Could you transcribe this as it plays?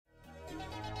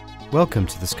Welcome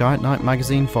to the Sky at Night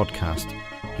magazine podcast,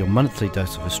 your monthly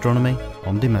dose of astronomy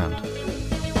on demand.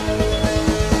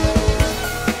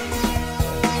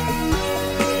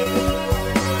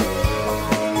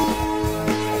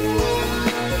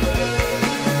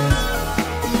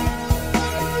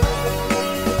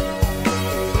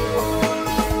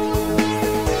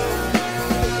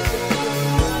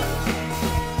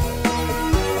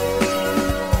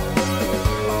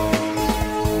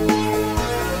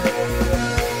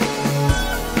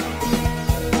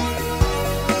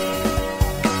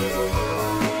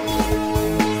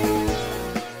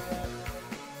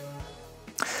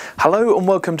 Hello and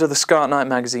welcome to the Sky at Night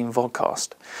magazine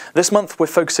vodcast. This month we're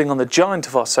focusing on the giant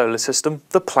of our solar system,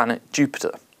 the planet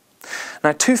Jupiter.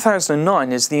 Now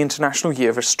 2009 is the International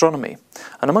Year of Astronomy,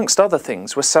 and amongst other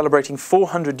things we're celebrating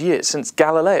 400 years since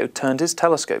Galileo turned his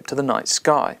telescope to the night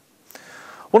sky.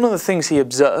 One of the things he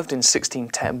observed in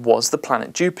 1610 was the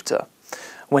planet Jupiter.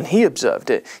 When he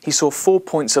observed it, he saw 4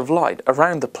 points of light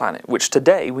around the planet, which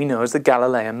today we know as the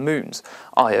Galilean moons,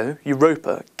 Io,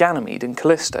 Europa, Ganymede and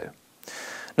Callisto.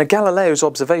 Now Galileo's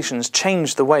observations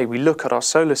changed the way we look at our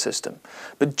solar system,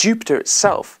 but Jupiter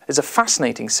itself is a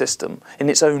fascinating system in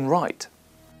its own right.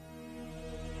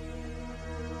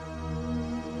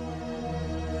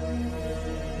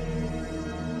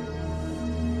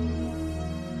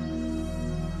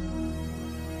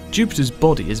 Jupiter's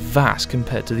body is vast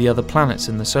compared to the other planets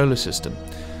in the solar system.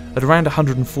 At around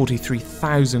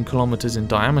 143,000 kilometers in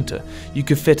diameter, you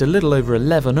could fit a little over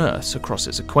 11 Earths across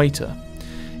its equator.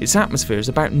 Its atmosphere is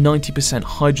about 90%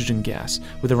 hydrogen gas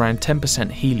with around 10%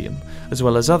 helium, as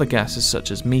well as other gases such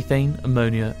as methane,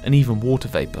 ammonia and even water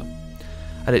vapour.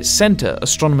 At its centre,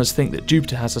 astronomers think that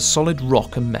Jupiter has a solid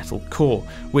rock and metal core,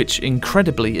 which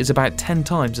incredibly is about 10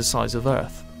 times the size of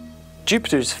Earth.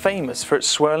 Jupiter is famous for its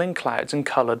swirling clouds and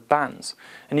coloured bands,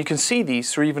 and you can see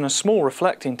these through even a small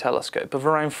reflecting telescope of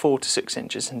around 4 to 6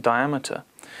 inches in diameter.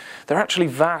 They're actually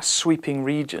vast sweeping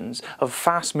regions of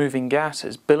fast-moving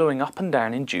gases billowing up and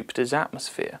down in Jupiter's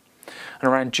atmosphere. And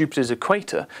around Jupiter's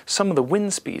equator, some of the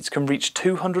wind speeds can reach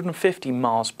 250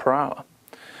 miles per hour.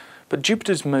 But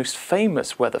Jupiter's most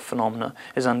famous weather phenomena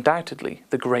is undoubtedly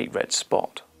the Great Red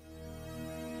Spot.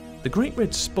 The Great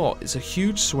Red Spot is a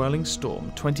huge swirling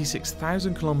storm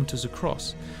 26,000 kilometers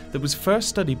across that was first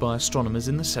studied by astronomers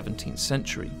in the 17th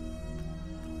century.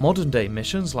 Modern-day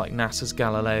missions like NASA's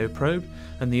Galileo probe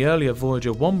and the earlier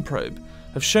Voyager 1 probe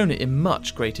have shown it in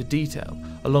much greater detail,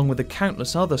 along with the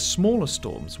countless other smaller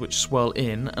storms which swirl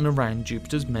in and around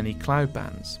Jupiter's many cloud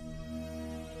bands.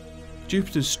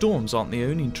 Jupiter's storms aren't the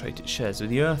only trait it shares with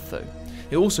the Earth though.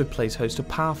 It also plays host to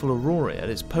powerful aurorae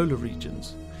at its polar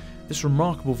regions. This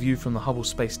remarkable view from the Hubble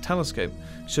Space Telescope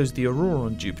shows the aurora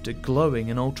on Jupiter glowing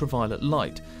in ultraviolet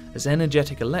light as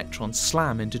energetic electrons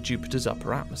slam into Jupiter's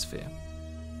upper atmosphere.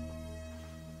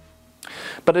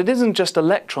 But it isn't just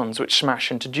electrons which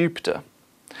smash into Jupiter.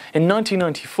 In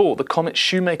 1994, the comet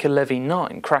Shoemaker-Levy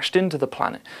 9 crashed into the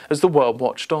planet as the world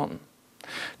watched on.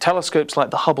 Telescopes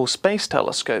like the Hubble Space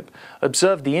Telescope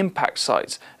observed the impact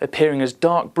sites appearing as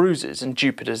dark bruises in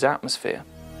Jupiter's atmosphere.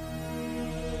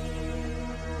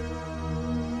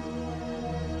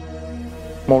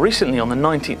 More recently, on the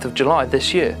 19th of July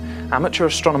this year, amateur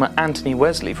astronomer Anthony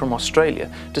Wesley from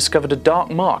Australia discovered a dark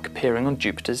mark appearing on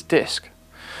Jupiter's disk.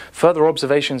 Further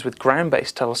observations with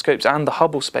ground-based telescopes and the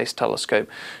Hubble Space Telescope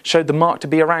showed the mark to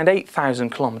be around 8,000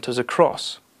 kilometers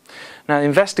across. Now,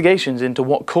 investigations into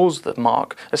what caused the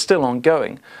mark are still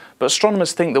ongoing, but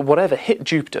astronomers think that whatever hit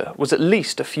Jupiter was at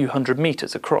least a few hundred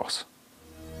meters across.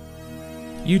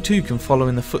 You too can follow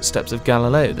in the footsteps of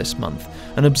Galileo this month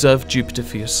and observe Jupiter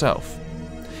for yourself.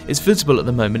 It's visible at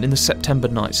the moment in the September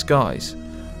night skies.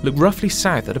 Look roughly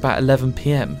south at about 11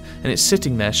 PM and it's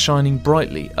sitting there shining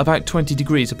brightly about 20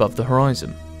 degrees above the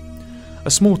horizon.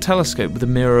 A small telescope with a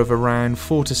mirror of around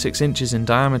 4 to 6 inches in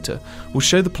diameter will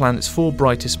show the planet's 4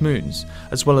 brightest moons,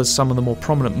 as well as some of the more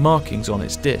prominent markings on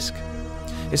its disk.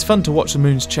 It's fun to watch the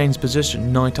moons change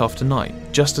position night after night,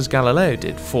 just as Galileo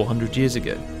did 400 years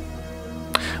ago.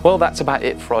 Well, that's about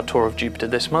it for our tour of Jupiter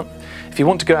this month. If you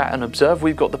want to go out and observe,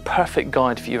 we've got the perfect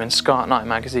guide for you in Sky at Night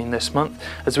magazine this month,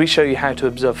 as we show you how to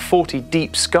observe 40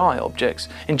 deep sky objects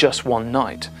in just one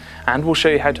night. And we'll show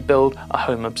you how to build a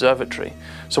home observatory.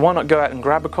 So why not go out and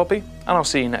grab a copy, and I'll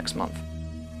see you next month.